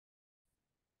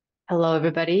Hello,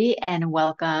 everybody, and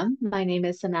welcome. My name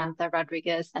is Samantha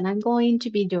Rodriguez, and I'm going to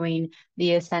be doing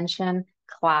the Ascension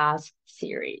class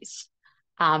series.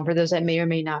 For those that may or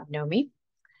may not know me,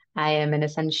 I am an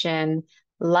Ascension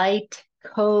light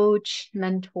coach,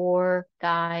 mentor,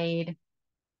 guide,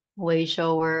 way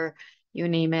shower, you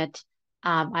name it.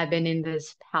 I've been in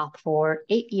this path for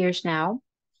 8 years now,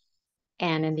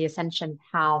 and in the Ascension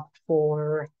path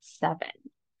for 7.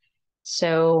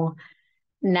 So,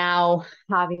 now,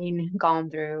 having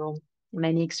gone through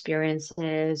many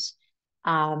experiences,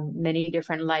 many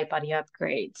different light body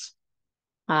upgrades,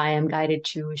 I am guided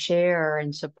to share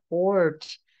and support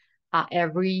not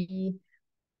everything,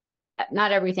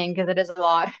 because it is a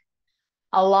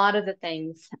lot of the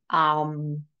things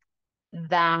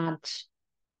that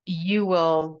you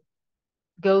will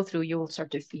go through, you will start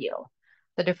to feel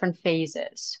the different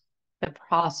phases, the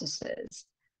processes,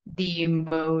 the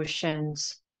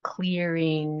emotions,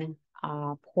 clearing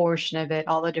portion of it,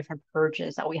 all the different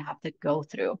purges that we have to go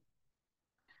through,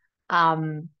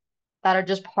 um, that are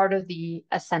just part of the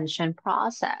ascension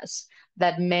process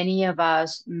that many of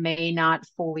us may not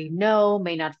fully know,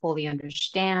 may not fully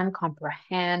understand,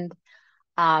 comprehend.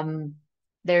 Um,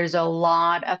 there's a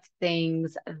lot of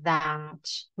things that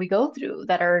we go through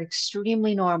that are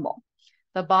extremely normal.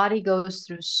 The body goes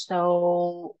through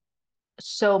so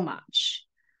much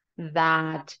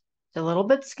that it's a little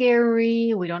bit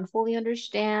scary. We don't fully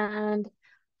understand.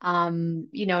 None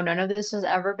of this has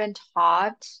ever been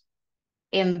taught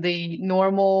in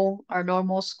our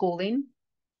normal schooling.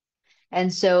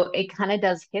 And so it kind of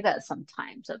does hit us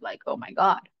sometimes of like, oh my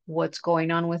God, what's going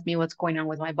on with me? What's going on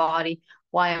with my body?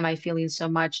 Why am I feeling so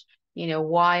much?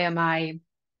 Why am I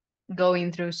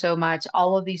going through so much?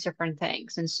 All of these different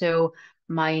things. And so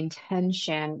my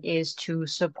intention is to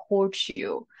support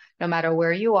you no matter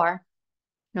where you are,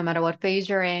 no matter what phase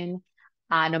you're in,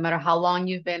 no matter how long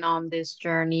you've been on this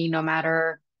journey, no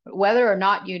matter whether or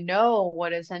not you know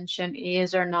what ascension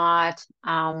is or not,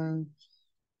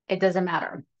 it doesn't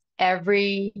matter.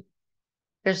 Every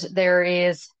there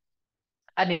is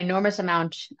an enormous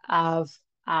amount of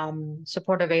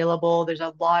support available. There's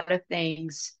a lot of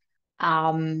things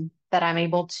that I'm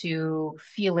able to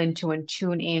feel into and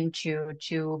tune into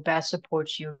to best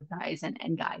support you guys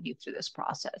and guide you through this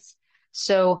process.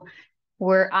 So,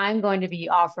 where I'm going to be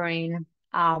offering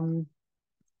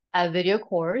a video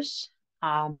course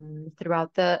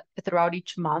throughout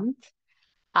each month.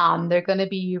 They're going to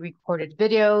be recorded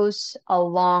videos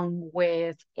along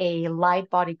with a light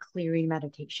body clearing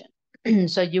meditation.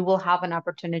 So you will have an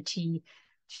opportunity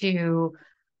to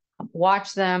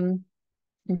watch them,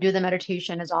 do the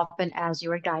meditation as often as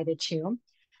you are guided to.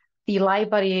 The light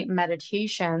body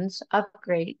meditations,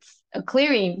 upgrades,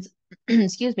 clearings,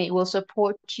 excuse me, will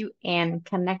support you in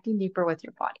connecting deeper with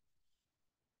your body,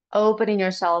 opening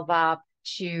yourself up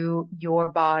to your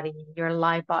body, your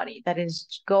light body that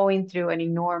is going through an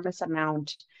enormous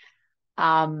amount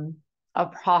um,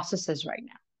 of processes right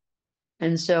now.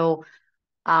 And so,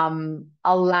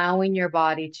 allowing your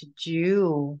body to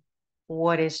do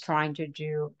what it's trying to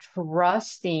do,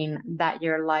 trusting that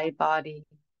your light body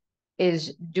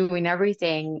is doing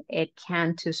everything it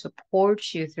can to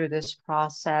support you through this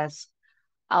process,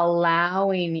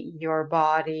 allowing your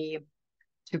body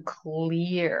to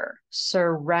clear,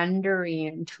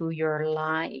 surrendering to your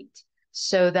light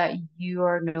so that you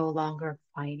are no longer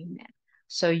fighting it.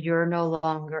 So you're no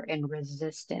longer in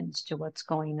resistance to what's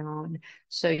going on.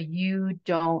 So you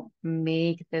don't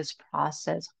make this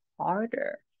process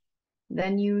harder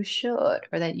than you should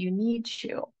or that you need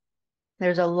to.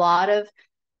 There's a lot of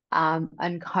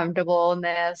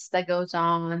uncomfortableness that goes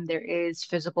on. There is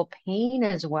physical pain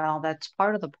as well. That's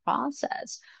part of the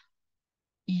process.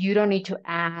 You don't need to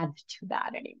add to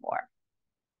that anymore.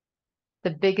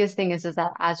 The biggest thing is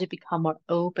that as you become more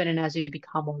open and as you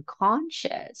become more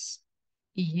conscious,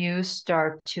 you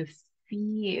start to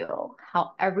feel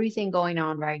how everything going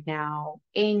on right now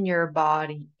in your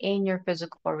body, in your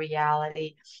physical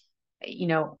reality, you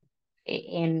know,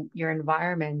 in your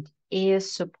environment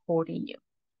is supporting you.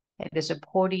 It is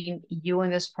supporting you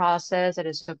in this process. It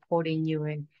is supporting you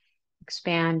in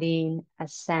expanding,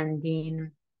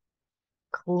 ascending,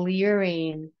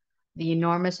 clearing the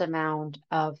enormous amount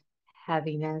of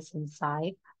heaviness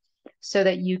inside so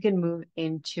that you can move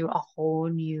into a whole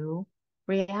new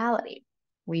reality.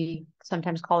 We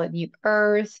sometimes call it new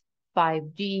earth,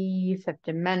 5D, fifth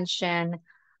dimension.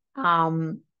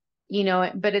 Um,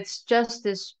 but it's just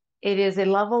this, it is a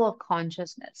level of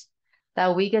consciousness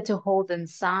that we get to hold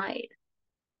inside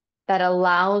that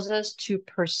allows us to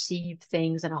perceive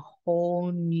things in a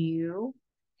whole new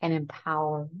and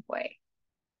empowering way.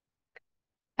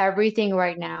 Everything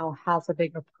right now has a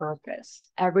bigger purpose.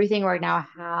 Everything right now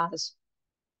has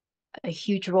a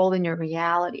huge role in your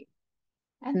reality.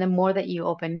 And the more that you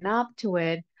open up to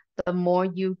it, the more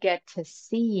you get to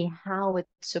see how it's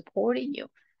supporting you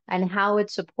and how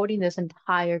it's supporting this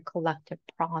entire collective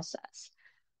process.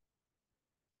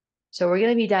 So we're going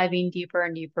to be diving deeper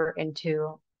and deeper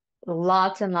into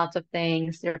lots and lots of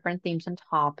things, different themes and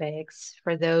topics.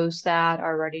 For those that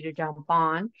are ready to jump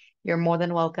on, you're more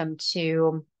than welcome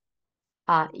to,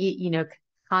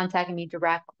 contact me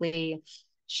directly,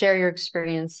 share your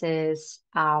experiences,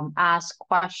 ask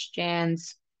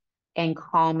questions, and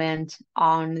comment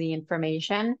on the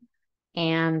information.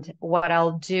 And what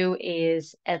I'll do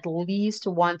is at least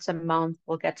once a month,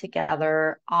 we'll get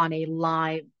together on a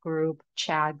live group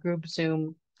chat, group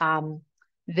Zoom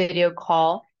video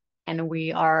call, and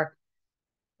we'll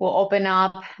open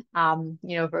up,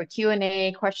 for a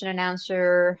Q&A, question and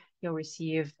answer. You'll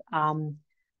receive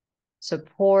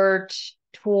support,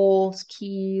 tools,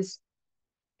 keys,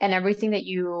 and everything that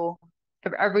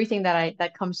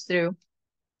comes through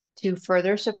to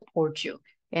further support you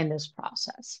in this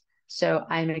process. So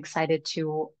I'm excited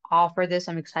to offer this.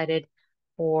 I'm excited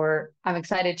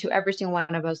to every single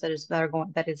one of us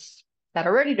that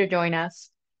are ready to join us.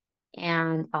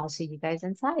 And I'll see you guys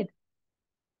inside.